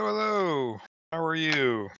How are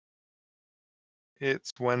you?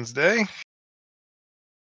 It's Wednesday.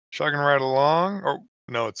 Chugging right along. Oh,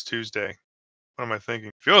 no, it's Tuesday. What am I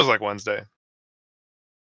thinking? Feels like Wednesday.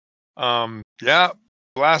 Yeah,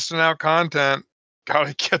 blasting out content.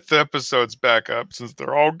 Gotta get the episodes back up since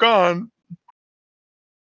they're all gone.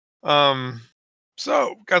 Um,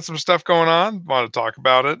 so got some stuff going on. Want to talk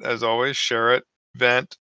about it as always, share it,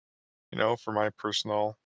 vent, for my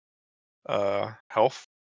personal health,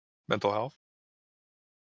 mental health.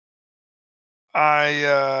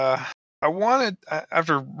 I I wanted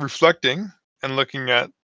after reflecting and looking at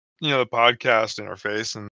the podcast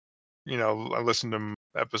interface and I listen to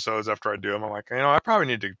episodes after I do them. I'm like, I probably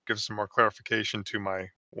need to give some more clarification to my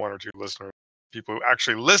one or two listeners, people who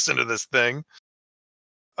actually listen to this thing,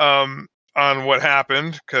 um, on what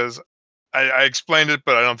happened because I explained it,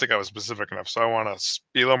 but I don't think I was specific enough. So I want to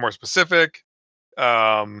be a little more specific.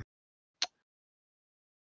 Um,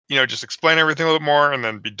 just explain everything a little bit more and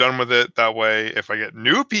then be done with it. That way, if I get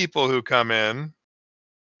new people who come in,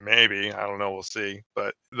 maybe I don't know, we'll see,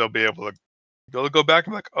 but they'll be able to go back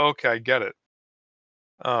and be like, okay, I get it.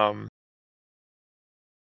 Um,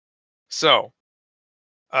 so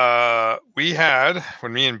we had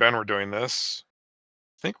when me and Ben were doing this,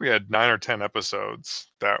 I think we had 9 or 10 episodes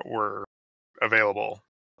that were available.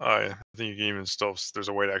 I think you can even still there's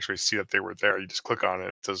a way to actually see that they were there. You just click on it,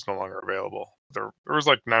 it says no longer available. There was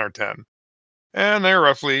like 9 or 10, and they're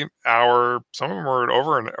roughly hour. Some of them were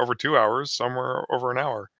over 2 hours. Some were over an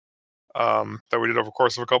hour. That we did over the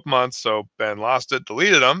course of a couple months. So Ben lost it,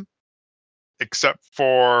 deleted them, except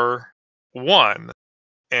for one,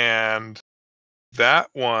 and that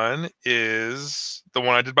one is the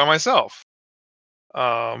one I did by myself,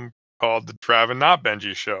 um, called the Trav and Not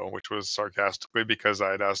Benji Show, which was sarcastically because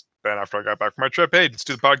I had asked Ben after I got back from my trip, "Hey, let's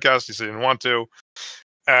do the podcast." He said he didn't want to.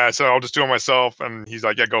 So I'll just do it myself, and he's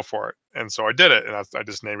like, "Yeah, go for it." And so I did it, and I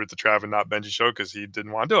just named it the Trav and Not Benji Show because he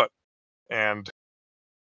didn't want to do it, and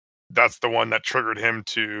that's the one that triggered him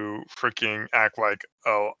to freaking act like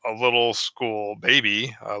a little school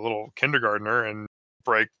baby, a little kindergartner, and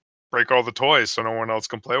break break all the toys so no one else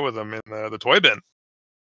can play with them in the toy bin.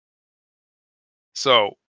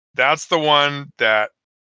 So that's the one that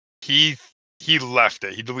he he left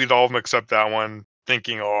it. He deleted all of them except that one,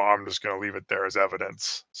 thinking, "Oh, I'm just gonna leave it there as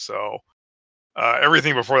evidence." So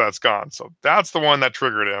everything before that's gone. So that's the one that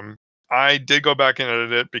triggered him. I did go back and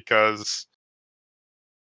edit it because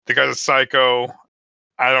the guy's a psycho.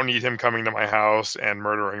 I don't need him coming to my house and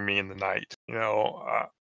murdering me in the night.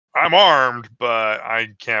 I'm armed, but I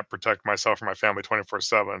can't protect myself or my family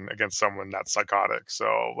 24/7 against someone that's psychotic.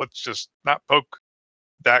 So let's just not poke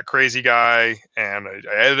that crazy guy. And I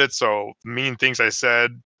edited it so mean things I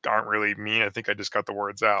said aren't really mean. I think I just got the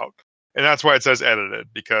words out. And that's why it says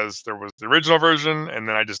edited, because there was the original version, and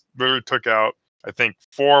then I just literally took out, I think,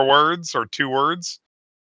 4 words or 2 words,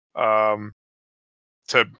 um,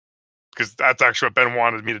 to because that's actually what Ben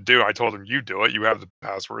wanted me to do. I told him, "You do it. You have the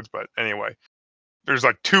passwords." But anyway, there's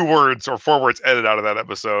like 2 words or 4 words edited out of that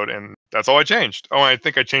episode, and that's all I changed. Oh, I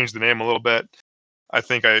think I changed the name a little bit. I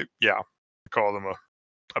think I called him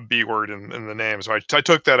a B word in the name, so I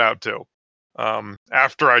took that out too.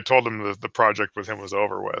 After I told him the project with him was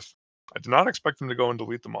over with, I did not expect him to go and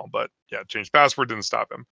delete them all, but yeah, change password didn't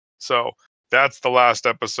stop him. So that's the last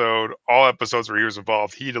episode. All episodes where he was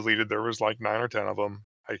involved, he deleted. There was like 9 or 10 of them.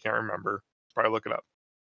 I can't remember. Probably look it up.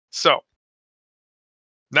 So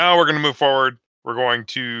now we're going to move forward. I'm going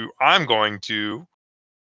to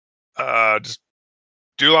just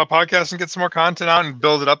do a lot of podcasts and get some more content out and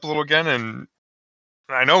build it up a little again. And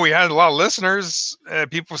I know we had a lot of listeners.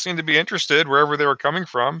 People seem to be interested wherever they were coming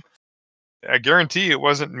from. I guarantee it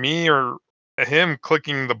wasn't me or him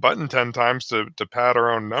clicking the button 10 times to pad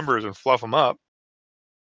our own numbers and fluff them up.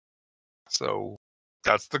 So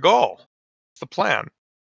that's the goal. It's the plan.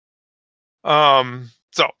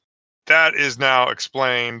 So that is now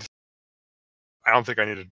explained. I don't think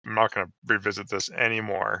I'm not going to revisit this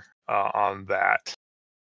anymore on that.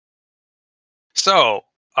 So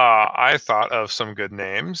I thought of some good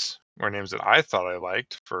names, or names that I thought I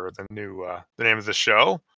liked for the name of the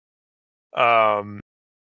show. Um,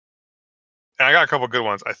 and I got a couple good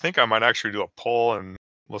ones. I think I might actually do a poll, and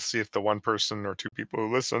we'll see if the one person or two people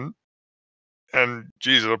who listen, and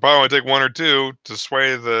geez, it'll probably only take one or two to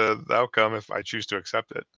sway the outcome if I choose to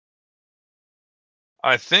accept it.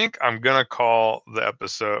 I think I'm gonna call the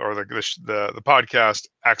episode or the podcast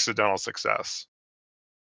 "Accidental Success."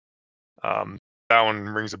 Um, that one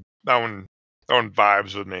rings a that one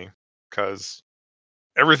vibes with me because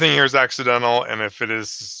everything here is accidental, and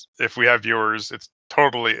if we have viewers, it's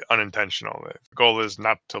totally unintentional. The goal is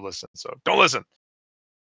not to listen, so don't listen.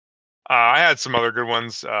 I had some other good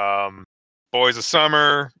ones. Boys of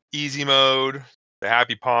Summer, Easy Mode, The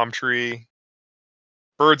Happy Palm Tree,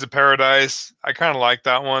 Birds of Paradise. I kind of like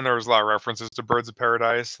that one. There was a lot of references to Birds of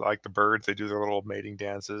Paradise, like the birds. They do their little mating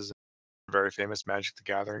dances. Very famous Magic the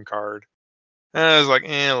Gathering card. And I was like,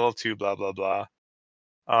 a little too blah blah blah.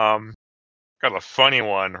 Um, got a funny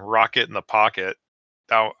one, Rocket in the Pocket.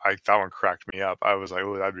 That one cracked me up. I was like,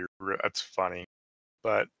 oh, that's funny.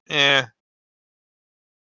 But And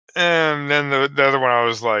then the other one I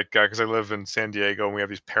was like, because I live in San Diego and we have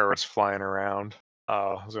these parrots flying around.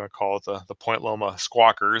 I was gonna call it the Point Loma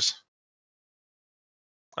squawkers,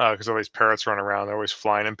 because all these parrots run around. They're always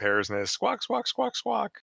flying in pairs and they squawk, squawk, squawk,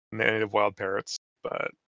 squawk. Native wild parrots. But I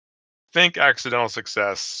think accidental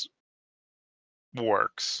success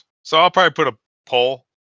works. So I'll probably put a poll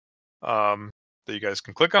that you guys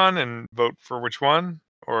can click on and vote for which one,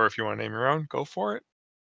 or if you want to name your own, go for it.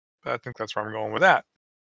 But I think that's where I'm going with that.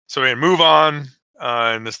 So we move on,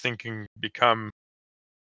 and this thing can become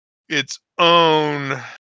its own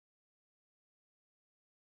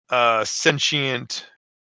sentient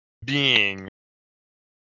being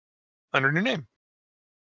under a new name.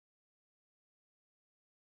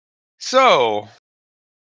 So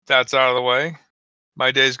that's out of the way.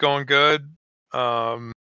 My day's going good.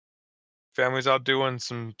 Um, Family's out doing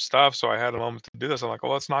some stuff, so I had a moment to do this. I'm like,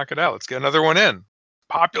 well, let's knock it out. Let's get another one in.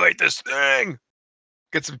 Populate this thing.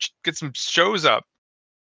 Get some shows up.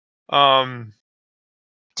 Um,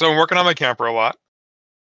 so I'm working on my camper a lot,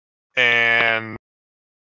 and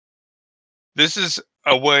this is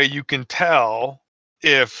a way you can tell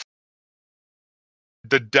if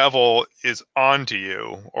the devil is onto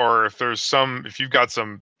you, or if you've got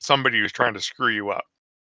somebody who's trying to screw you up.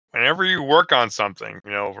 Whenever you work on something,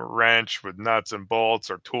 a wrench with nuts and bolts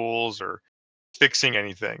or tools or fixing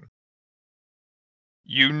anything,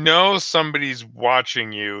 somebody's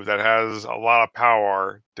watching you that has a lot of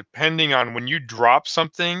power, depending on when you drop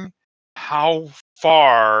something, how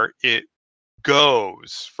far it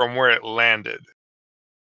goes from where it landed.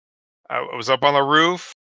 I was up on the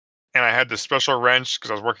roof and I had this special wrench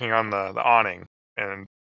because I was working on the awning, and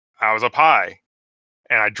I was up high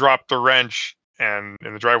and I dropped the wrench, and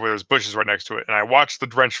in the driveway there's bushes right next to it, and I watched the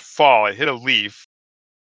wrench fall. It hit a leaf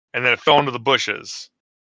and then it fell into the bushes.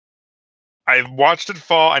 I watched it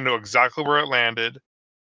fall. I know exactly where it landed.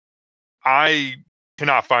 I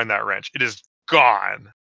cannot find that wrench. It is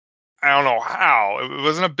gone. I don't know how. It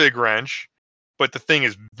wasn't a big wrench, but the thing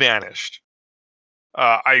is vanished.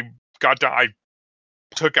 I got down. I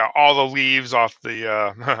took out all the leaves off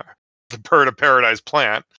the the bird of paradise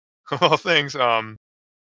plant, all things.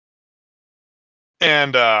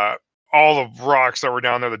 And all the rocks that were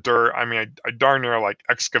down there, the dirt. I mean, I darn near like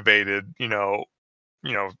excavated,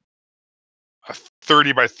 a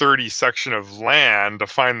 30 by 30 section of land to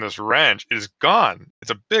find this wrench. It is gone.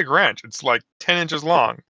 It's a big wrench. It's like 10 inches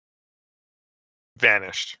long.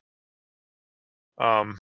 Vanished.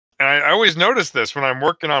 And I always notice this when I'm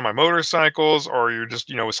working on my motorcycles, or you're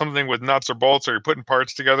just, something with nuts or bolts, or you're putting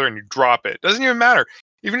parts together and you drop it. Doesn't even matter.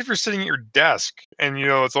 Even if you're sitting at your desk and,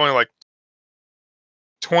 it's only like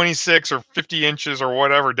 26 or 50 inches or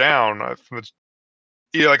whatever down from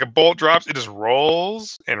like a bolt drops, it just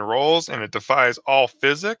rolls and it defies all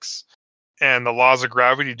physics, and the laws of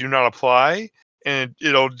gravity do not apply, and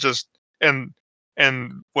it'll just and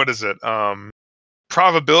what is it?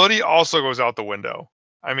 Probability also goes out the window.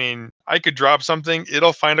 I mean, I could drop something,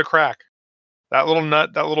 it'll find a crack. That little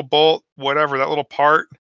nut, that little bolt, whatever, that little part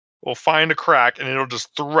will find a crack and it'll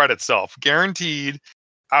just thread itself, guaranteed,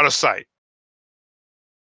 out of sight.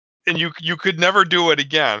 And you could never do it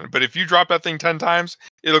again. But if you drop that thing 10 times,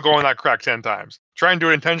 it'll go in that crack 10 times. Try and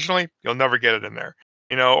do it intentionally, you'll never get it in there.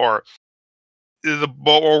 Or the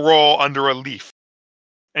bolt will roll under a leaf.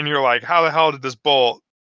 And you're like, how the hell did this bolt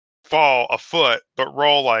fall a foot, but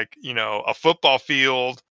roll like, a football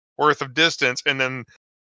field worth of distance and then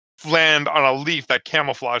land on a leaf that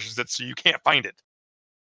camouflages it so you can't find it?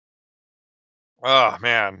 Oh,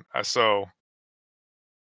 man. So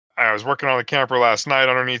I was working on the camper last night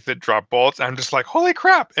underneath it, dropped bolts. I'm just like, holy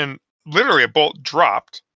crap. And literally a bolt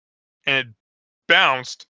dropped and it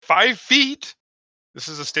bounced 5 feet. This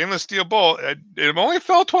is a stainless steel bolt. It only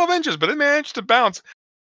fell 12 inches, but it managed to bounce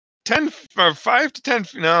 10 or 5 to 10,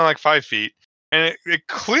 no, like 5 feet. And it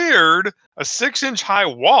cleared a 6-inch high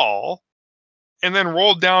wall and then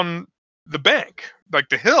rolled down the bank, like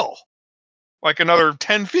the hill, like another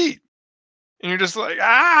 10 feet. And you're just like,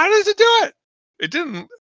 how does it do it? It didn't.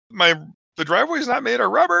 The driveway's not made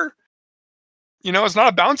of rubber. It's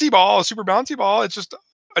not a bouncy ball, a super bouncy ball. It's just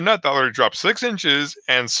a nut that already dropped 6 inches,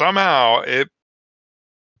 and somehow it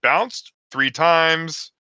bounced 3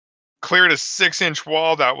 times, cleared a 6-inch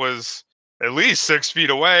wall that was at least 6 feet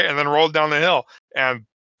away and then rolled down the hill. And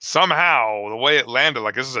somehow the way it landed,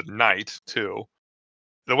 like this is at night too,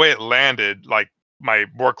 the way it landed, like my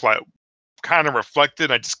work light kind of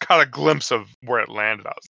reflected. I just caught a glimpse of where it landed. I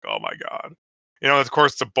was like, oh my God. Of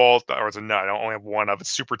course it's a bolt or it's a nut. I only have one of it. It's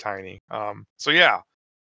super tiny. So yeah,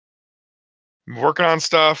 working on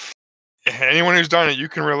stuff. Anyone who's done it, you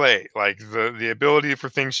can relate. Like the ability for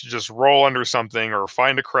things to just roll under something or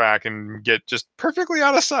find a crack and get just perfectly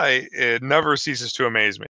out of sight, it never ceases to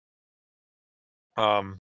amaze me.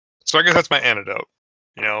 So I guess that's my antidote.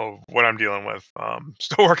 What I'm dealing with.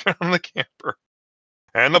 Still working on the camper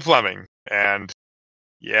and the plumbing, and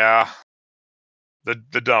yeah, the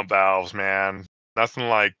dump valves, man. Nothing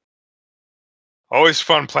like always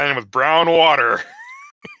fun playing with brown water.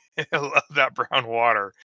 I love that brown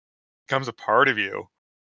water. Becomes a part of you.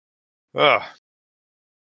 Ugh.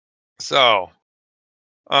 So,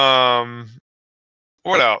 um,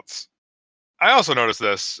 what else? I also noticed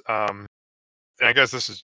this, and I guess this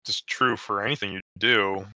is just true for anything you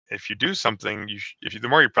do. If you do something, the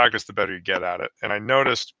more you practice, the better you get at it. And I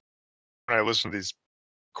noticed when I listen to these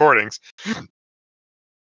recordings,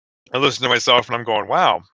 I listen to myself and I'm going,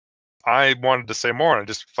 "Wow, I wanted to say more and I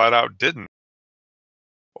just flat out didn't."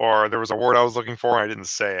 Or there was a word I was looking for and I didn't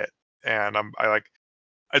say it. And I like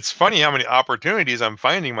it's funny how many opportunities I'm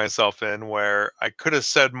finding myself in where I could have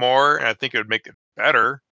said more and I think it would make it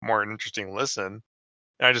better, more an interesting listen,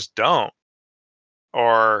 and I just don't.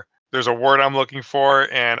 Or there's a word I'm looking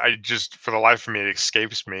for and I just for the life of me it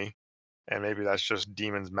escapes me. And maybe that's just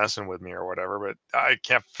demons messing with me or whatever, but I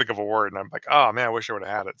can't think of a word and I'm like, oh man, I wish I would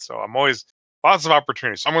have had it. So I'm always lots of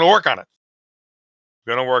opportunities. So I'm gonna work on it.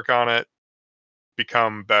 Gonna work on it,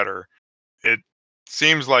 become better. It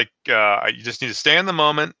seems like you just need to stay in the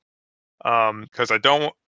moment. Because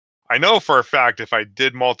I know for a fact if I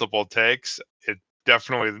did multiple takes, it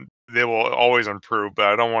definitely they will always improve. But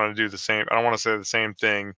I don't want to do the same. I don't want to say the same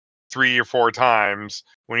thing 3 or 4 times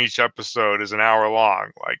when each episode is an hour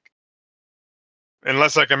long. Like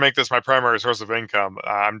unless I can make this my primary source of income,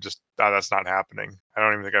 I'm just that's not happening. I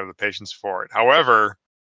don't even think I have the patience for it. However,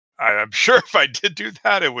 I'm sure if I did do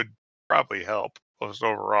that, it would probably help just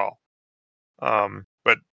overall.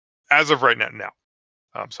 But as of right now, no.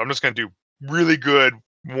 So I'm just going to do really good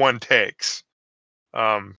one takes.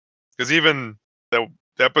 Because even the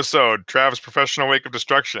episode Travis Professional Wake of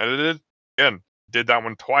Destruction edited again, did that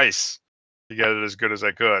one twice to get it as good as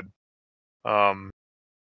I could. And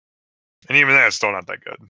even that's still not that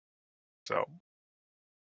good. So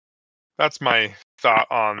that's my thought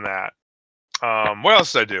on that. What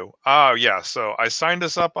else did I do? Oh yeah, so I signed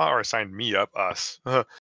us up, or I signed me up, us,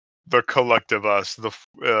 the collective us,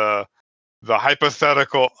 the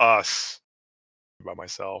hypothetical us by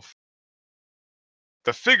myself,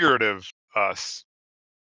 the figurative us.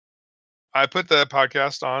 I put the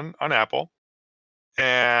podcast on Apple,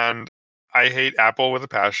 and I hate Apple with a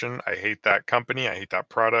passion. I hate that company. I hate that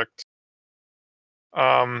product.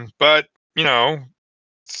 But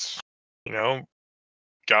it's, you know,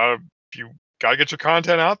 gotta you gotta get your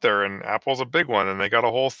content out there, and Apple's a big one, and they got a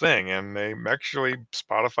whole thing, and they actually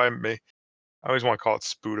Spotify may. I always want to call it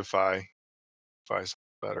Spotify. Spotify's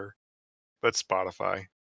better, but Spotify,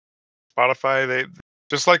 they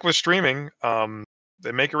just like with streaming,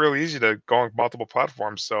 they make it really easy to go on multiple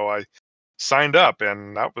platforms. So I signed up,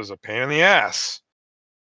 and that was a pain in the ass.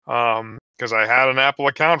 Because I had an Apple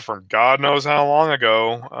account from God knows how long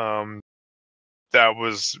ago. That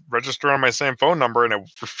was registered on my same phone number, and it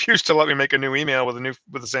refused to let me make a new email with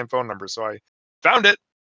the same phone number. So I found it,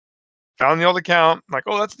 found the old account. I'm like,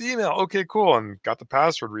 oh, that's the email. Okay, cool, and got the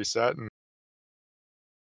password reset. And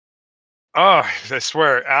oh, I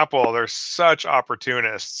swear, Apple, they're such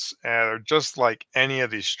opportunists, and they're just like any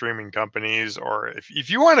of these streaming companies. Or if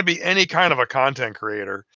you want to be any kind of a content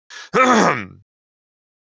creator, they're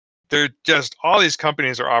just all these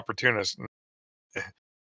companies are opportunists.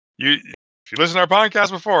 If you listen to our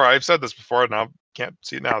podcast before, I've said this before. Now can't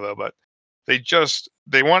see it now though, but they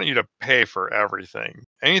want you to pay for everything,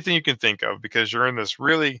 anything you can think of, because you're in this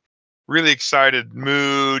really, really excited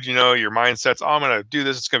mood. Your mindset's, oh, I'm gonna do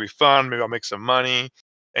this. It's gonna be fun. Maybe I'll make some money,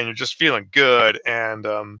 and you're just feeling good. And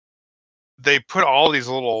they put all these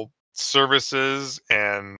little services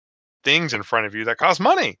and things in front of you that cost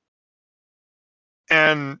money.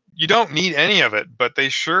 And you don't need any of it, but they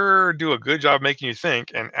sure do a good job making you think.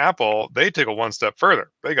 And Apple, they take it one step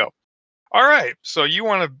further. They go, all right, so do you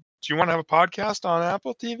want to have a podcast on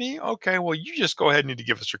Apple TV? Okay, well, you just go ahead and need to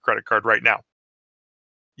give us your credit card right now.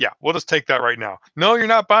 Yeah, we'll just take that right now. No, you're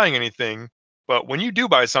not buying anything, but when you do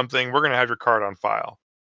buy something, we're going to have your card on file.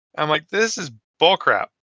 I'm like, this is bullcrap.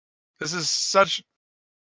 This is such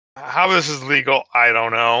how this is legal, I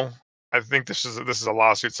don't know. I think this is a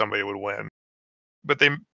lawsuit somebody would win. But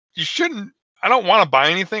you shouldn't I don't wanna buy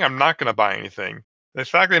anything, I'm not gonna buy anything. The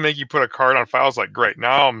fact they make you put a card on file is like, great,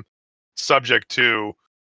 now I'm subject to,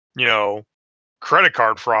 you know, credit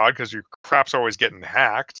card fraud because your crap's always getting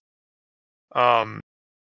hacked. Um,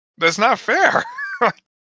 that's not fair.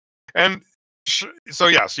 And so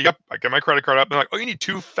yeah, so yep, I get my credit card up. They're like, oh, you need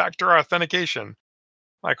two-factor authentication.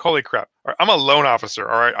 Like, holy crap! All right, I'm a loan officer.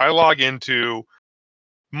 All right, I log into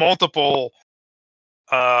multiple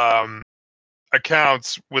um,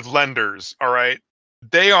 accounts with lenders. All right,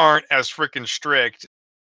 they aren't as freaking strict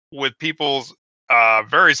with people's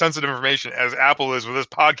very sensitive information as Apple is with this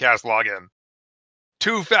podcast login.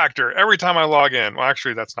 Two-factor every time I log in. Well,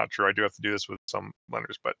 actually, that's not true. I do have to do this with some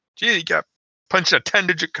lenders, but gee, you got punch a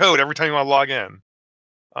 10-digit code every time you want to log in.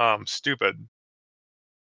 Stupid.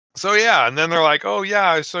 So yeah, and then they're like, "Oh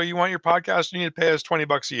yeah, so you want your podcast? You need to pay us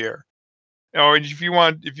 $20 a year. Or if you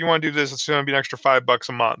want to do this, it's going to be an extra $5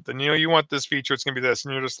 a month. And you want this feature, it's going to be this."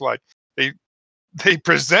 And you're just like, they they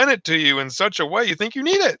present it to you in such a way you think you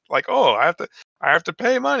need it. Like, oh, I have to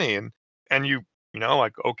pay money, and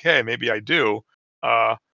like, okay, maybe I do.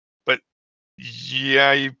 But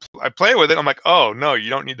yeah, I play with it. I'm like, oh no, you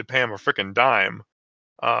don't need to pay them a freaking dime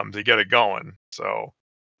to get it going. So,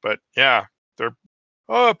 but yeah, they're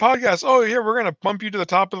oh, podcast. Oh, yeah, we're gonna bump you to the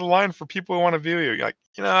top of the line for people who want to view you. You're like,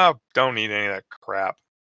 don't need any of that crap.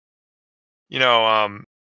 You know, um,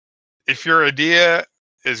 if your idea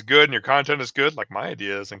is good and your content is good, like my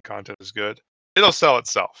ideas and content is good, it'll sell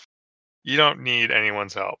itself. You don't need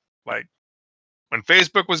anyone's help. Like when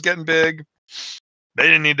Facebook was getting big, they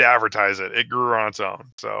didn't need to advertise it. It grew on its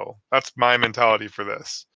own. So that's my mentality for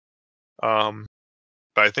this. Um,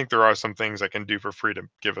 but I think there are some things I can do for free to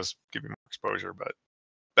give you more exposure. But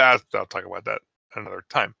I'll talk about that another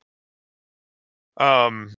time.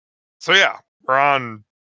 Um, so yeah, we're on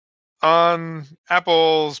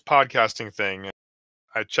Apple's podcasting thing.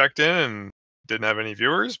 I checked in and didn't have any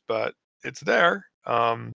viewers, but it's there.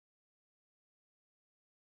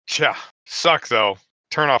 Yeah, suck though.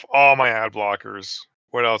 Turn off all my ad blockers.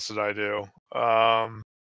 What else did I do? Oh,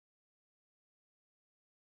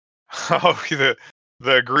 the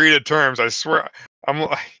agree to terms. I swear, I'm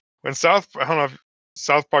like when I don't know if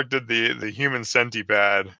South Park did the human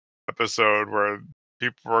centipede episode where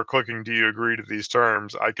people were clicking, "Do you agree to these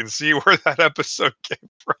terms?" I can see where that episode came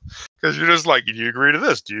from because you're just like, "Do you agree to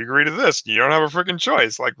this? Do you agree to this?" You don't have a freaking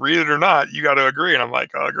choice. Like, read it or not, you got to agree. And I'm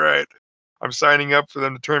like, "Oh, great! I'm signing up for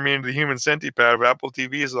them to turn me into the human centipede of Apple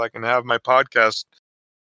TV so I can have my podcast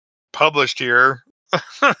published here."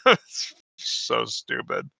 It's so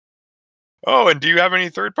stupid. Oh, and do you have any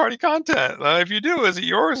third party content? If you do, is it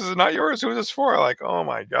yours? Is it not yours? Who is this for? Like, oh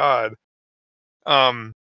my God.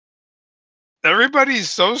 Um, Everybody's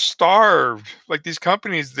so starved. Like these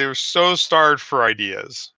companies, they're so starved for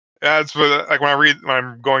ideas. That's what like when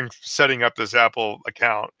I'm going setting up this Apple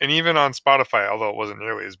account, and even on Spotify, although it wasn't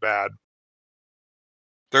nearly as bad,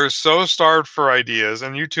 they're so starved for ideas,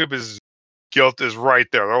 and YouTube is guilt is right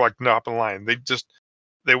there. They're like top in line.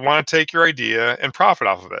 They want to take your idea and profit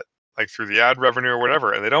off of it, like through the ad revenue or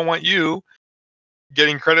whatever, and they don't want you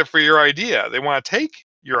getting credit for your idea. They want to take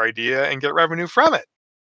your idea and get revenue from it.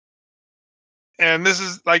 And this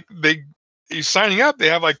is like you signing up, they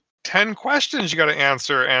have like 10 questions you got to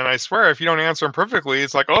answer. And I swear, if you don't answer them perfectly,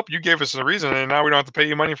 it's like, oh, you gave us a reason, and now we don't have to pay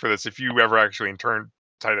you money for this. If you ever actually in turn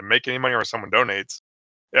try to make any money or someone donates,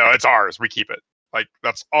 it's ours. We keep it. Like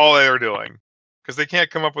that's all they are doing because they can't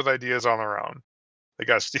come up with ideas on their own. They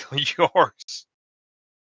got to steal yours.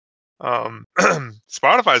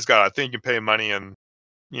 Spotify's got, I think you can pay money and,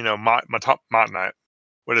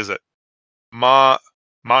 what is it? Mo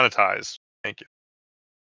Monetize. Thank you.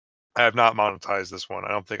 I have not monetized this one. I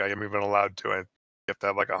don't think I am even allowed to. You have to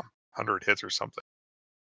have like 100 hits or something.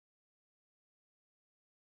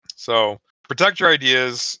 So protect your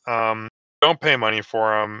ideas. Don't pay money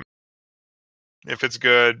for them. If it's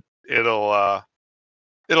good, it'll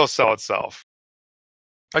sell itself.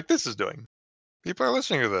 Like this is doing. People are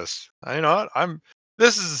listening to this. You know what?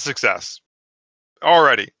 This is a success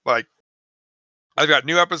already. Like I've got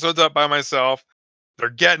new episodes up by myself. They're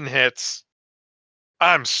getting hits.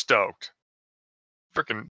 I'm stoked.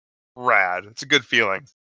 Freaking rad. It's a good feeling.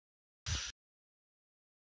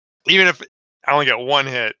 Even if I only get one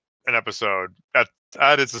hit an episode,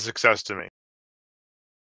 that is a success to me.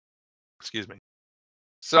 Excuse me.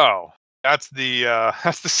 So that's the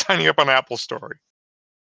that's the signing up on Apple story.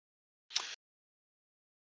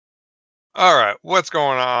 All right, what's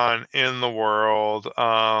going on in the world?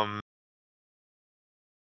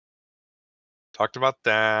 Talked about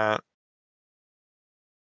that.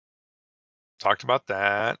 Talked about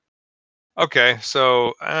that. Okay,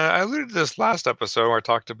 so I alluded to this last episode where I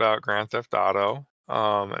talked about Grand Theft Auto,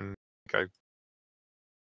 and I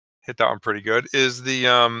hit that one pretty good. Is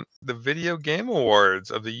the video game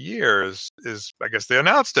awards of the year is I guess they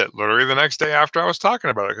announced it literally the next day after I was talking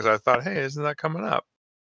about it because I thought, hey, isn't that coming up?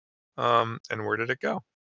 And where did it go?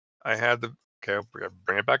 I had the okay, I'll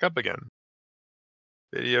bring it back up again.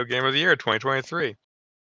 Video game of the year 2023.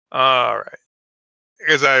 All right,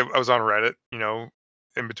 because I was on Reddit,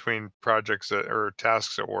 in between projects or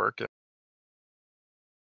tasks at work.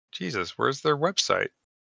 Jesus, where's their website?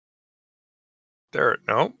 There,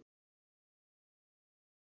 no,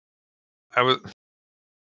 I was.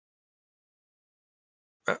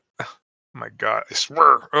 Oh my God, I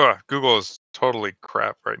swear, Google is totally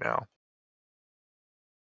crap right now.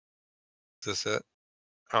 Is this it?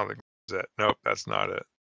 I don't think this is it. Nope, that's not it.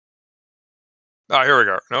 Oh, here we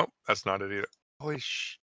go. Nope, that's not it either. Holy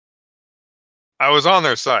sh! I was on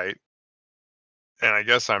their site, and I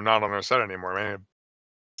guess I'm not on their site anymore. Maybe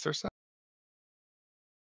it's their site.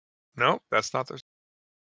 Nope, that's not their.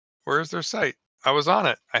 Where's their site? I was on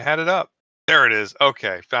it. I had it up. There it is.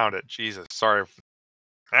 Okay, found it. Jesus, sorry.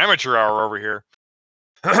 Amateur hour over here.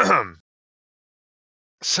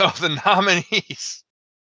 So the nominees.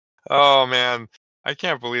 Oh man, I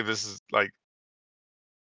can't believe this is like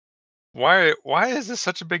why is this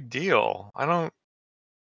such a big deal? I don't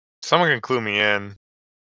someone can clue me in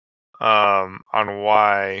on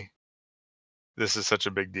why this is such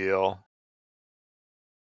a big deal.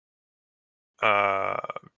 Uh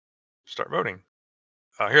Start voting.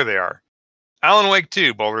 Here they are. Alan Wake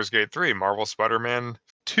 2, Baldur's Gate 3, Marvel Spider-Man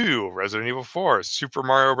 2, Resident Evil 4, Super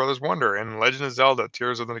Mario Brothers Wonder, and Legend of Zelda: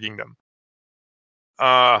 Tears of the Kingdom.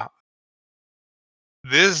 Uh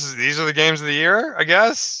these are the games of the year, I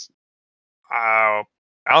guess. Uh,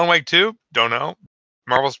 Alan Wake 2, don't know.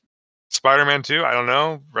 Marvel's Spider-Man 2, I don't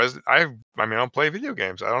know. I mean, I don't play video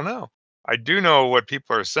games. I don't know. I do know what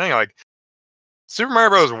people are saying. Like Super Mario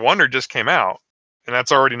Bros. Wonder just came out, and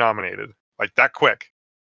that's already nominated. Like that quick.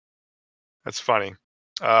 That's funny.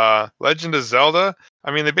 Legend of Zelda.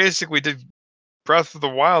 I mean, they basically did Breath of the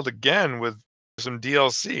Wild again with some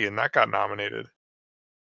DLC, and that got nominated.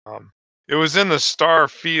 Um, it was in the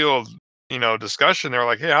Starfield, discussion. They were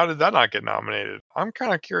like, "Hey, how did that not get nominated?" I'm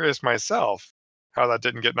kind of curious myself how that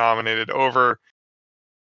didn't get nominated over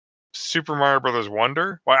Super Mario Brothers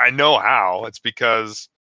Wonder. Well, I know how. It's because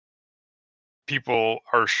people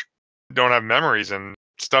don't have memories and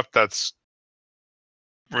stuff that's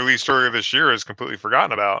released earlier this year is completely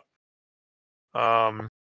forgotten about. Um,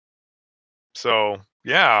 so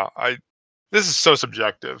yeah, I this is so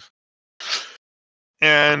subjective.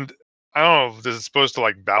 And I don't know if this is supposed to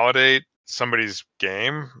like validate somebody's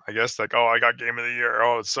game. I guess like, oh, I got game of the year.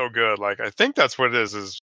 Oh, it's so good. Like I think that's what it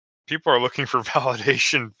is people are looking for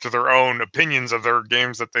validation to their own opinions of their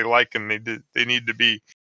games that they like and they need to be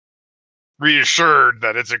reassured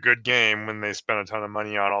that it's a good game when they spend a ton of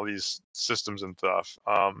money on all these systems and stuff.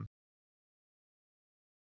 And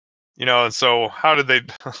so how did they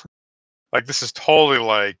like this is totally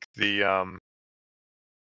like the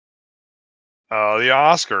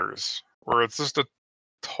Oscars where it's just a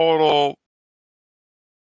total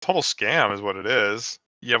total scam is what it is.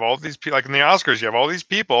 You have all these people, like in the Oscars, you have all these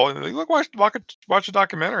people, and like, look, watch a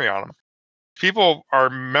documentary on them. People are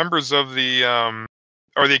members of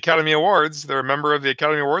or the Academy Awards. They're a member of the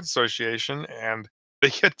Academy Awards Association, and they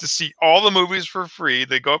get to see all the movies for free.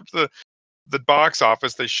 They go up to the box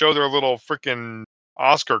office, they show their little freaking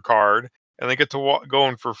Oscar card, and they get to go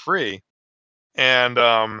in for free. And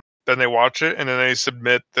then they watch it, and then they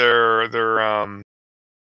submit their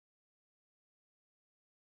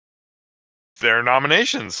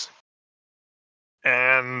nominations.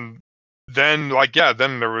 And then like yeah,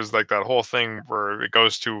 then there was like that whole thing where it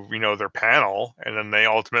goes to, their panel and then they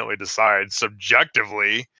ultimately decide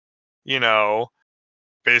subjectively, you know,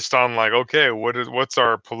 based on like, okay, what's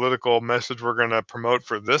our political message we're gonna promote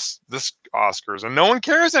for this Oscars, and no one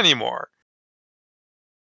cares anymore.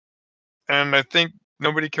 And I think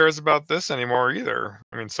nobody cares about this anymore either.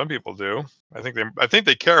 I mean, some people do. I think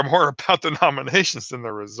they care more about the nominations than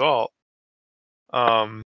the result.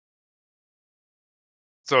 Um,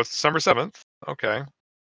 so it's December 7th. Okay.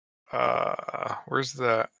 Where's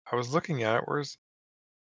the I was looking at it. Where's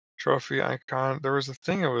trophy icon? There was a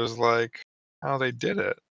thing. It was like how they did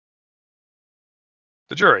it.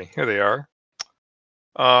 The jury. Here they are.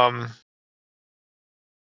 Um.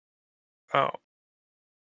 Oh.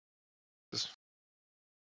 This,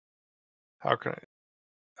 how can I?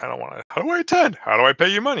 I don't want to. How do I attend? How do I pay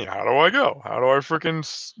you money? How do I go? How do I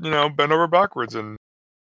freaking bend over backwards and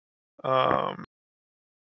um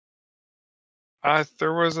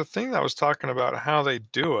There was a thing that was talking about how they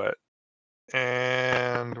do it,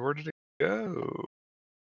 and where did it go?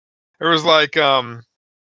 It was like, they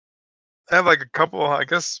have, like, a couple I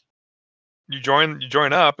guess you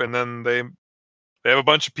join up, and then they have a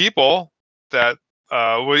bunch of people that,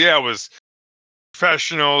 well, yeah, it was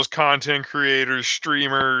professionals, content creators,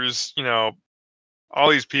 streamers, all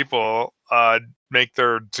these people, make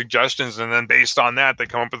their suggestions, and then based on that, they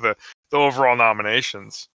come up with the overall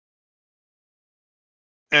nominations.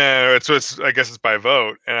 And it's I guess it's by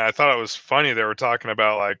vote, and I thought it was funny they were talking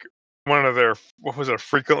about, like, one of their what was it, a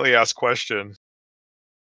frequently asked question?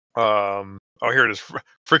 Oh, here it is,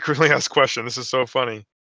 frequently asked question, this is so funny.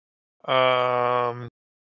 Um,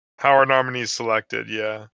 how are nominees selected?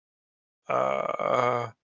 Yeah. Uh,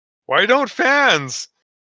 why don't fans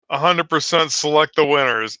 100% select the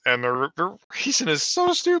winners? And the reason is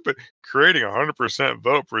so stupid. Creating a 100%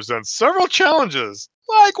 vote presents several challenges.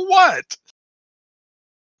 Like what?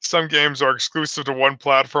 Some games are exclusive to one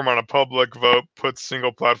platform on a public vote, puts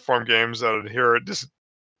single platform games at inherent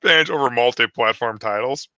disadvantage over multi-platform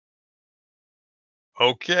titles.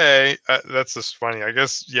 Okay, that's just funny. I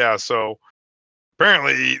guess, yeah, so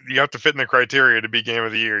apparently you have to fit in the criteria to be game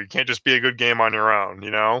of the year. You can't just be a good game on your own, you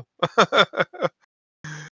know?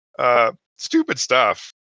 Stupid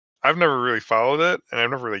stuff. I've never really followed it and I've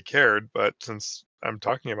never really cared, but since I'm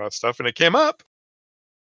talking about stuff and it came up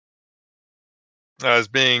as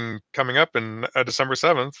being coming up in December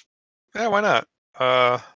 7th, yeah, why not?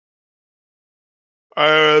 Uh,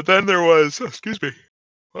 then there was, excuse me.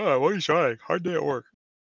 What are you trying? Hard day at work.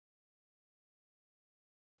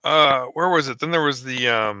 Where was it? Then there was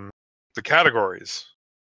the categories.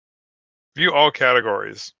 View all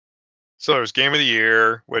categories. So there's game of the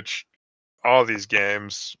year, which all these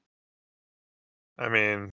games. I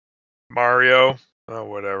mean, Mario. Oh,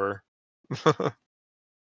 whatever.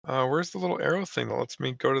 Where's the little arrow thing that lets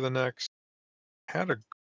me go to the next category?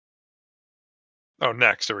 Oh,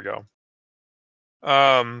 next. There we go.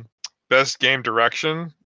 Um, best game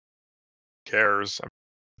direction. Cares?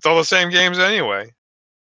 It's all the same games anyway.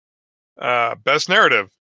 Best narrative.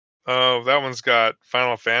 Oh, that one's got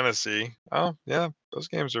Final Fantasy. Oh, yeah, those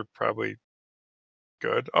games are probably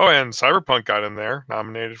good. Oh, and Cyberpunk got in there,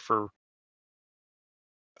 nominated for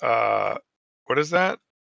uh, what is that?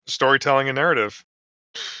 Storytelling and narrative.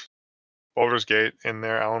 Baldur's Gate in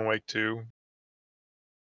there. Alan Wake 2.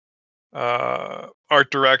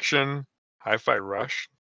 Art direction. Hi-Fi Rush.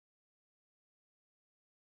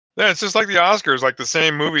 Yeah, it's just like the Oscars. Like the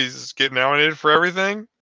same movies get nominated for everything.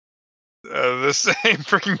 The same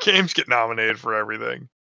freaking games get nominated for everything.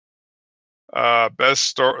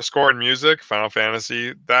 Best score and music, Final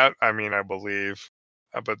Fantasy. That I mean, I believe.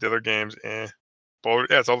 But the other games, eh. Yeah,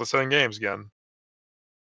 it's all the same games again.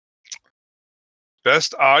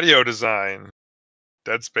 Best audio design,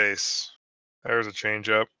 Dead Space. There's a change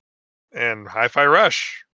up. And Hi-Fi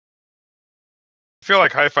Rush. I feel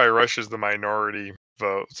like Hi-Fi Rush is the minority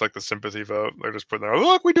vote. It's like the sympathy vote. They're just putting there,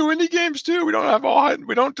 look, we do indie games too. We don't have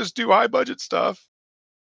we don't just do high budget stuff.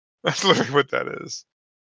 That's literally what that is.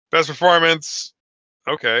 Best performance.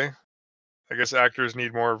 Okay. I guess actors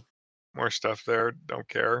need more stuff there. Don't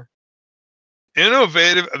care.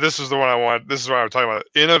 Innovative. This is the one I want. This is what I'm talking about.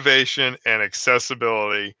 Innovation and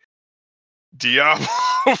accessibility. Diablo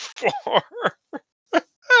 4.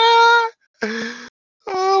 Oh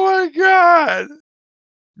my god.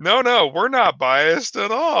 No, no, we're not biased at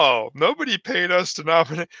all. Nobody paid us to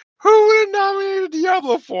nominate. Who would have nominated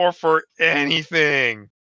Diablo 4 for anything?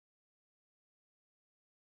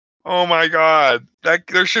 Oh my god. That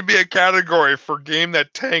there should be a category for game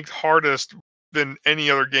that tanked hardest than any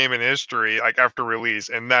other game in history, like after release,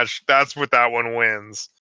 and that's what that one wins.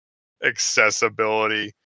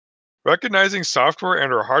 Accessibility. Recognizing software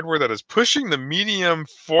and or hardware that is pushing the medium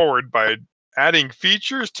forward by adding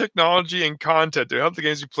features, technology, and content to help the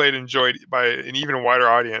games you played enjoyed by an even wider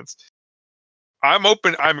audience. I'm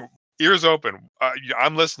open. I'm ears open.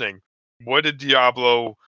 I'm listening. What did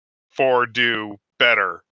Diablo 4 do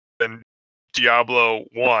better than Diablo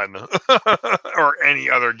 1 or any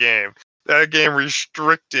other game? That game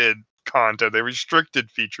restricted content. They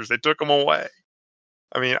restricted features. They took them away.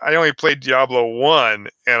 I mean, I only played Diablo 1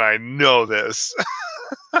 and I know this.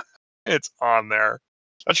 It's on there.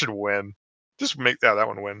 That should win. Just make that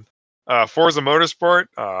one win. Forza Motorsport,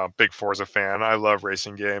 big Forza fan. I love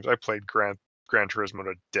racing games. I played Gran Turismo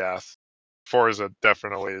to death. Forza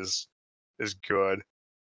definitely is good.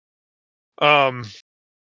 Um,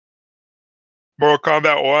 Mortal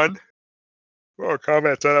Kombat 1. Mortal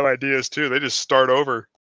Kombat's out of ideas too. They just start over.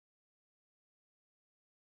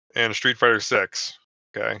 And Street Fighter 6.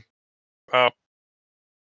 Okay. Uh,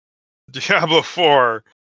 Diablo 4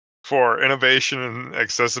 for innovation and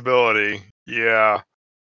accessibility. Yeah.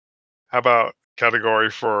 How about category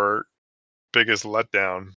for biggest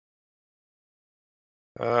letdown?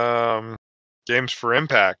 Um, games for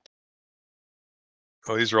impact.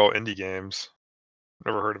 Oh, these are all indie games.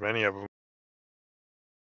 Never heard of any of them.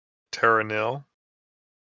 Terra Nil.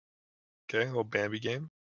 Okay, a little Bambi game.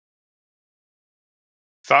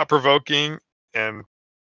 Thought provoking and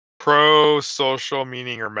pro social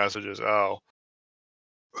meaning or messages. Oh.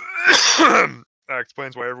 That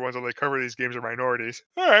explains why everyone's on the cover of these games are minorities.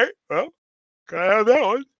 All right, well, gotta have that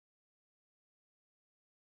one.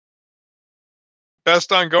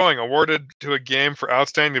 Best ongoing awarded to a game for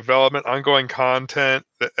outstanding development, ongoing content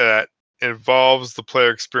that involves the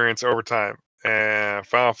player experience over time. And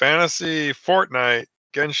Final Fantasy, Fortnite,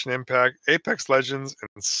 Genshin Impact, Apex Legends,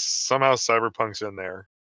 and somehow Cyberpunk's in there.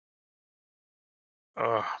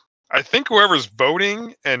 Uh, I think whoever's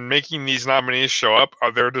voting and making these nominees show up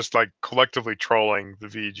they're just like collectively trolling the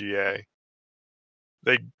VGA.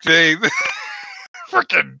 They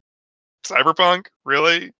freaking Cyberpunk,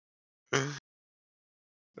 really?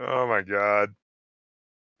 Oh my god.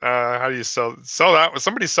 How do you sell that?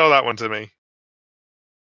 Somebody sell that one to me.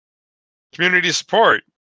 Community support.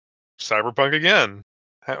 Cyberpunk again.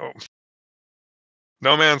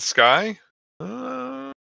 No Man's Sky.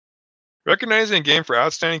 Uh, recognizing a game for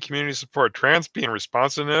outstanding community support, transparency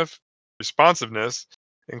and responsiveness,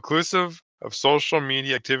 inclusive of social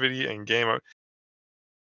media activity and game.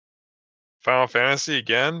 Final Fantasy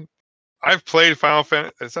again. I've played Final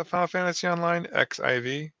Fantasy. Is that Final Fantasy Online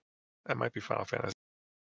XIV? That might be Final Fantasy.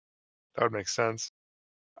 That would make sense.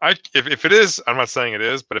 If it is, I'm not saying it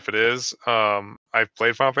is, but if it is, I've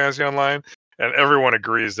played Final Fantasy Online, and everyone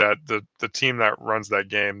agrees that the team that runs that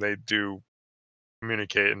game, they do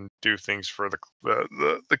communicate and do things for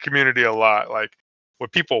the community a lot. Like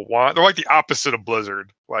what people want, they're like the opposite of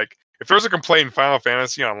Blizzard. Like if there's a complaint in Final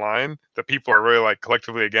Fantasy Online that people are really like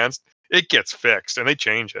collectively against, it gets fixed and they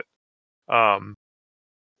change it. Um,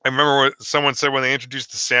 I remember what someone said when they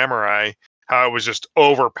introduced the samurai, how it was just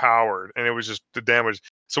overpowered and it was just the damage.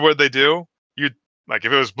 So what did they do? You like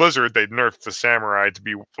if it was Blizzard, they'd nerf the samurai to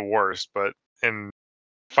be the worst, but in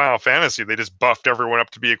Final Fantasy, they just buffed everyone up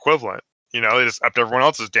to be equivalent. You know, they just upped everyone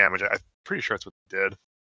else's damage. I'm pretty sure that's what they did.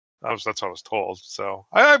 That's what I was told. So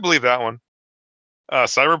I believe that one.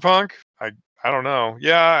 Cyberpunk, I don't know.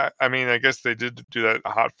 Yeah, I mean, I guess they did do that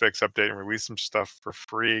hot fix update and release some stuff for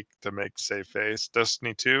free to make save face.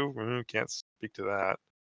 Destiny 2, can't speak to that.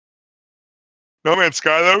 No Man's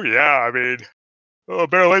Sky, though, yeah, I mean, oh,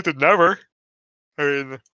 better late than never. I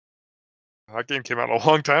mean, that game came out a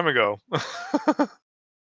long time ago.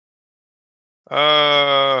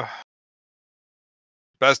 uh,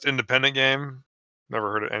 best independent game.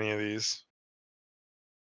 Never heard of any of these.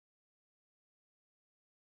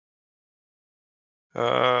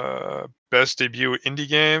 Best debut indie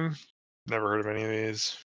game. Never heard of any of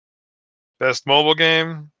these. Best mobile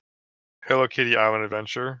game. Hello Kitty Island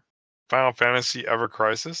Adventure. Final Fantasy Ever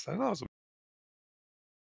Crisis. I know it was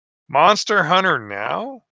Monster Hunter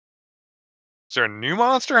Now. Is there a new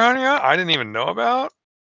Monster Hunter out I didn't even know about?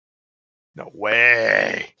 No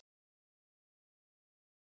way.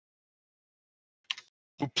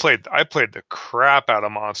 I played the crap out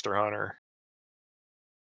of Monster Hunter.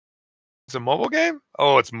 It's a mobile game?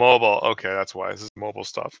 Oh, it's mobile. Okay, that's why. This is mobile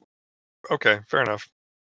stuff. Okay, fair enough.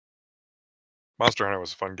 Monster Hunter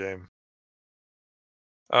was a fun game.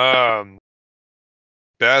 Um,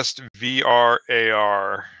 best VR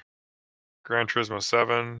AR. Gran Turismo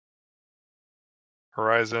 7,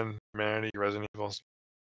 Horizon, Humanity, Resident Evil.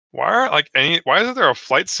 Why isn't there a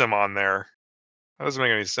flight sim on there? That doesn't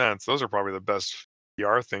make any sense. Those are probably the best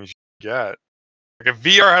VR things you get. Like if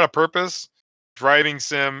VR had a purpose, driving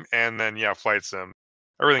sim and then yeah, flight sim.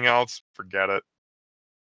 Everything else, forget it.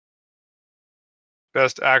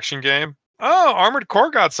 Best action game. Oh, Armored Core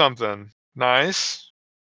got something. Nice.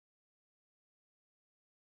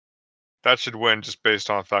 That should win just based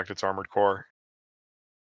on the fact it's Armored Core.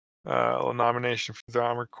 A little nomination for the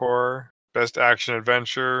Armored Core. Best action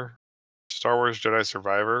adventure. Star Wars Jedi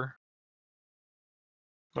Survivor.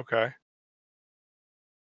 Okay.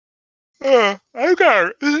 I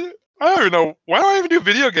got. I don't even know why do I even do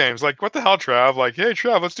video games. Like, what the hell, Trav? Like, hey,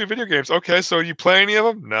 Trav, let's do video games. Okay, so you play any of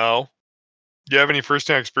them? No. Do you have any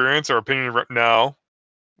first-hand experience or opinion? No.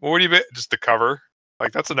 Well, what do you just the cover?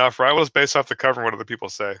 Like, that's enough, right? Well, it's based off the cover and what other people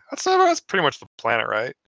say. That's pretty much the planet,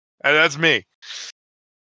 right? And that's me.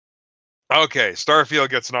 Okay, Starfield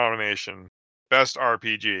gets a nomination, best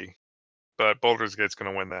RPG, but Baldur's Gate's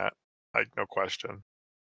gonna win that, like no question.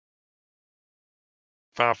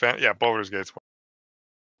 Final Fantasy, yeah, Baldur's Gate's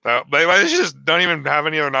They just don't even have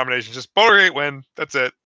any other nominations. Just Boulder Gate win. That's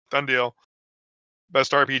it. Done deal.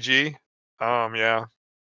 Best RPG. Yeah.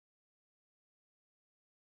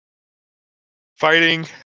 Fighting.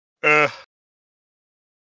 Uh,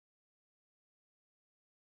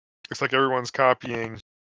 looks like everyone's copying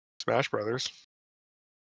Smash Brothers.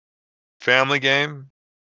 Family game.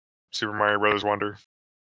 Super Mario Brothers Wonder.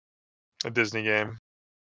 A Disney game.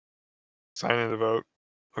 Sign in to vote.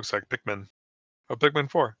 Looks like Pikmin. Oh, Pikmin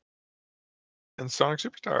 4. And Sonic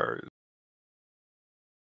Superstars.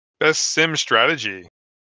 Best Sim Strategy.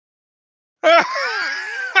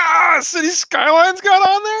 City Skylines got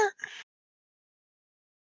on there?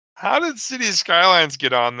 How did City Skylines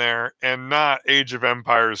get on there and not Age of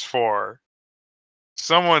Empires 4?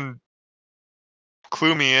 Someone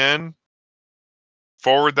clue me in.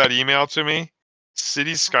 Forward that email to me.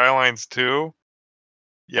 City Skylines 2.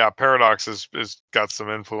 Yeah, Paradox is got some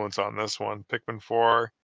influence on this one. Pikmin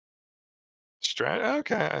 4. Okay.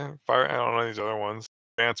 I don't know these other ones.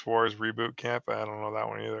 Advance Wars Reboot Camp. I don't know that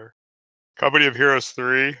one either. Company of Heroes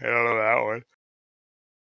 3. I don't know that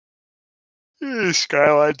one.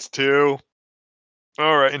 Skylines 2.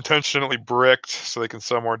 All right, intentionally bricked so they can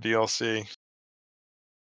sell more DLC.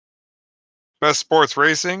 Best sports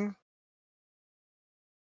racing.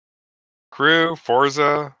 Crew,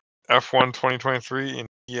 Forza, F1 2023, and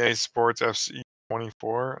EA Sports FC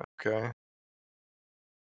 24. Okay.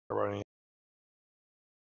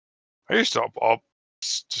 I used to all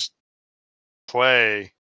just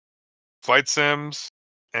play flight sims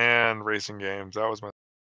and racing games. That was my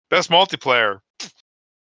best multiplayer.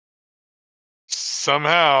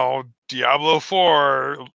 Somehow, Diablo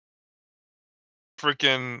 4,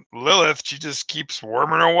 freaking Lilith, she just keeps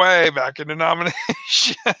worming her way back into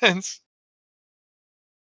nominations.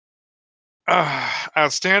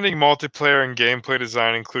 Outstanding multiplayer and gameplay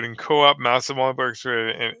design, including co-op, massive multiplayer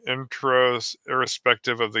experience, and intros,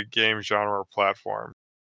 irrespective of the game genre or platform.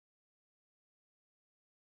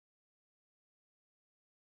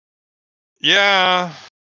 Yeah,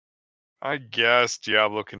 I guess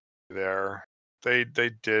Diablo can be there. They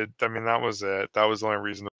did. I mean, that was it. That was the only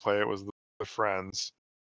reason to play it was the friends.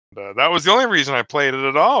 That was the only reason I played it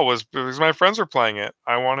at all was because my friends were playing it.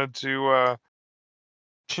 I wanted to.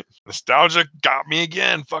 Nostalgia got me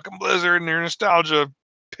again. Fucking Blizzard and their nostalgia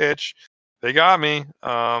pitch. They got me.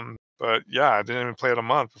 But yeah, I didn't even play it a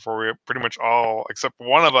month before we pretty much all, except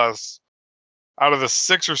one of us, out of the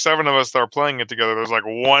 6 or 7 of us that are playing it together, there's like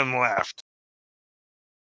one left.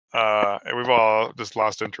 And we've all just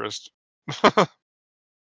lost interest.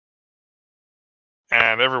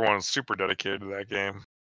 And everyone's super dedicated to that game.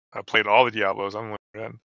 I played all the Diablos. I'm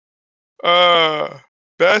in.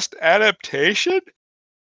 Best adaptation?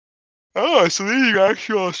 Oh, so these are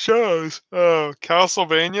actual shows. Oh,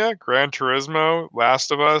 Castlevania, Gran Turismo,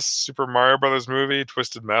 Last of Us, Super Mario Brothers movie,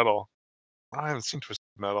 Twisted Metal. I haven't seen Twisted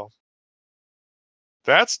Metal.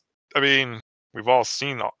 That's, I mean, we've all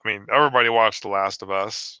seen. I mean, everybody watched The Last of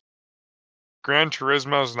Us. Gran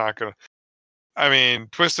Turismo's not gonna. I mean,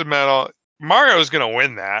 Twisted Metal. Mario's gonna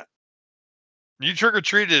win that. You trick or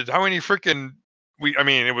treated. How many freaking? I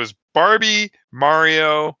mean, it was Barbie,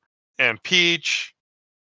 Mario, and Peach,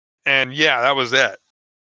 and yeah, that was it.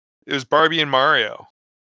 It was Barbie and Mario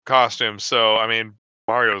costumes. So I mean,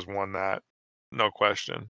 Mario's won that, no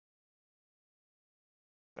question.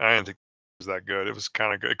 I didn't think it was that good. It was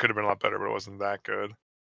kind of good. It could have been a lot better, but it wasn't that good.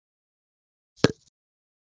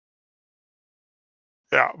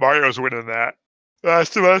 Yeah, Mario's winning that.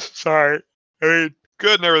 Last of Us, sorry. I mean,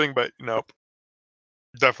 good and everything, but nope.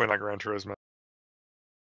 Definitely not Gran Turismo.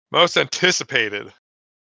 Most anticipated.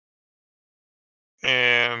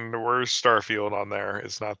 And where's Starfield on there?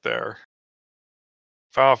 It's not there.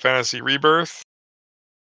 Final Fantasy Rebirth.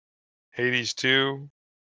 Hades 2.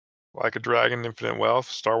 Like a Dragon, Infinite Wealth.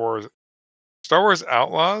 Star Wars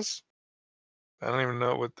Outlaws? I don't even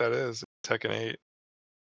know what that is. Tekken 8.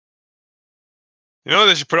 You know what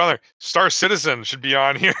they should put on there? Star Citizen should be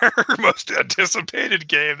on here. Most anticipated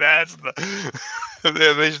game. That's the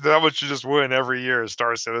that one should just win every year.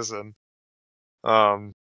 Star Citizen.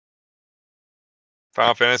 Final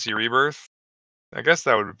Fantasy Rebirth. I guess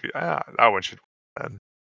that would be that one should win.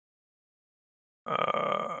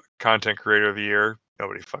 Content Creator of the Year.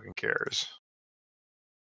 Nobody fucking cares.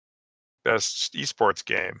 Best esports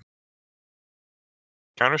game.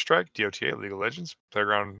 Counter-Strike, DOTA, League of Legends,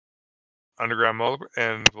 Playground, Underground Mobile,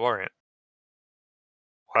 and Valorant.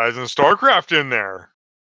 Why isn't StarCraft in there?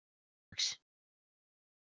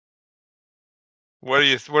 What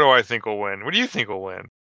do I think will win? What do you think will win?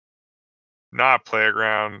 Not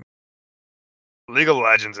Playground. League of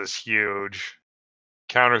Legends is huge.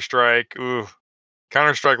 Counter-Strike, ooh.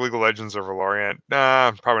 Counter-Strike, League of Legends, or Valorant?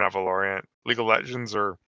 Nah, probably not Valorant. League of Legends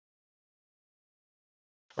or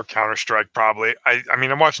Counter-Strike, probably. I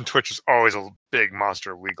mean, I'm watching Twitch. There's always a big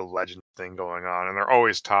monster League of Legends thing going on, and they're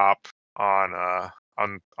always top on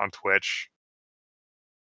Twitch.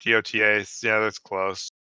 DOTAs, yeah, that's close.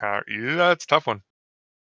 Yeah, that's a tough one.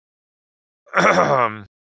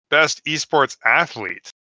 Best esports athlete.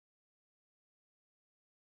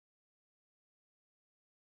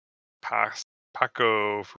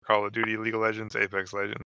 Paco for Call of Duty, League of Legends, Apex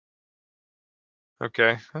Legends.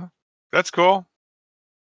 Okay, huh. That's cool.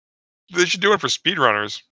 They should do it for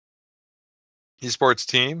speedrunners. Esports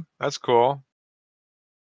team, that's cool.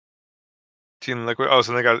 Team Liquid. Oh,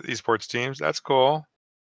 so they got esports teams. That's cool.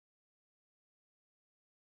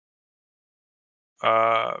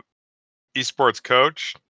 Uh, esports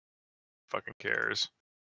coach. Fucking cares.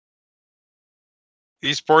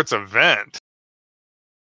 Esports event.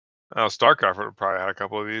 Oh, StarCraft would probably had a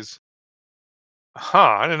couple of these.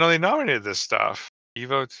 Huh, I didn't know they nominated this stuff.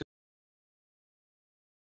 Evo 2.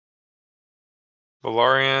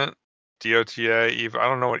 Valorant, DOTA, Evo. I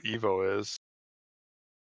don't know what Evo is.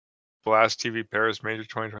 Blast TV Paris Major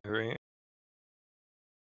 2023.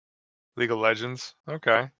 League of Legends.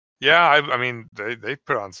 Okay. Yeah, I mean they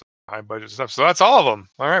put on some high budget stuff. So that's all of them.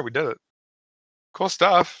 All right, we did it. Cool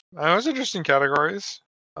stuff. Those interesting categories.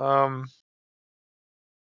 Um,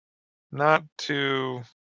 not too.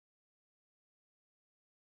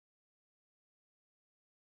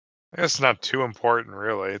 I guess not too important,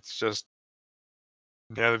 really. It's just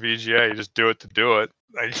the VGA. You just do it to do it,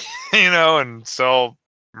 like, and sell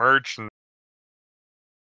merch and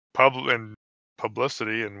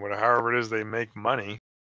publicity and however it is they make money.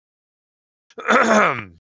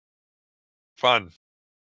 Fun.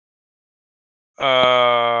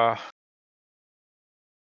 How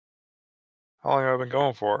long have I been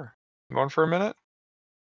going for? Going for a minute?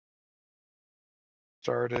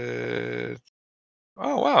 Started.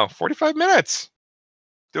 Oh wow, 45 minutes.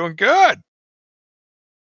 Doing good.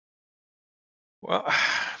 Well,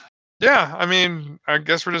 yeah. I mean, I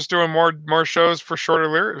guess we're just doing more shows for shorter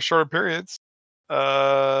periods.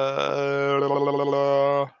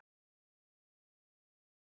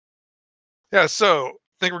 Yeah. So I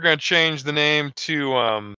think we're gonna change the name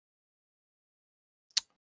to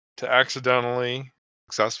accidentally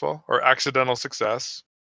successful or accidental success.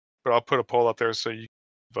 But I'll put a poll up there so you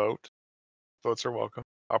vote. Votes are welcome.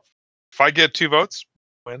 If I get 2 votes,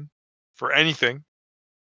 win for anything.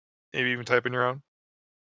 Maybe even type in your own.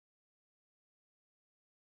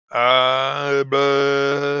 But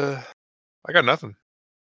I got nothing.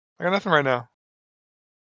 I got nothing right now.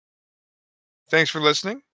 Thanks for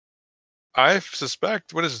listening. I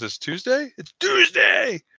suspect, what is this, Tuesday? It's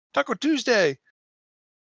Tuesday! Taco Tuesday!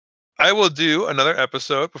 I will do another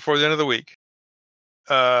episode before the end of the week.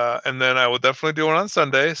 And then I will definitely do one on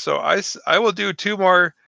Sunday. So I will do 2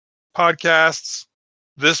 more podcasts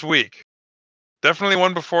this week. Definitely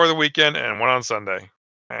one before the weekend and one on Sunday.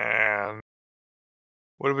 And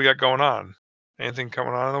what do we got going on? Anything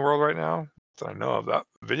coming on in the world right now that I know of? That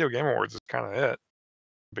Video Game Awards is kind of it.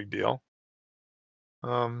 Big deal.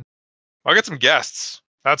 I'll get some guests.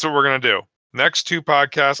 That's what we're gonna do. Next 2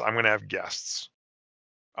 podcasts, I'm gonna have guests.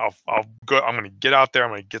 I'll go. I'm gonna get out there. I'm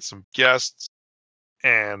gonna get some guests,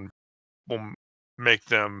 and we'll make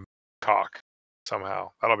them talk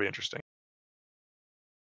somehow. That'll be interesting.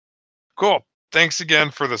 Cool. Thanks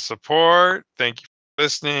again for the support. Thank you for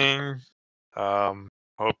listening.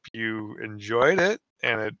 Hope you enjoyed it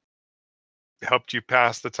and it helped you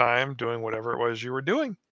pass the time doing whatever it was you were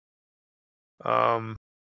doing.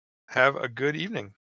 Have a good evening.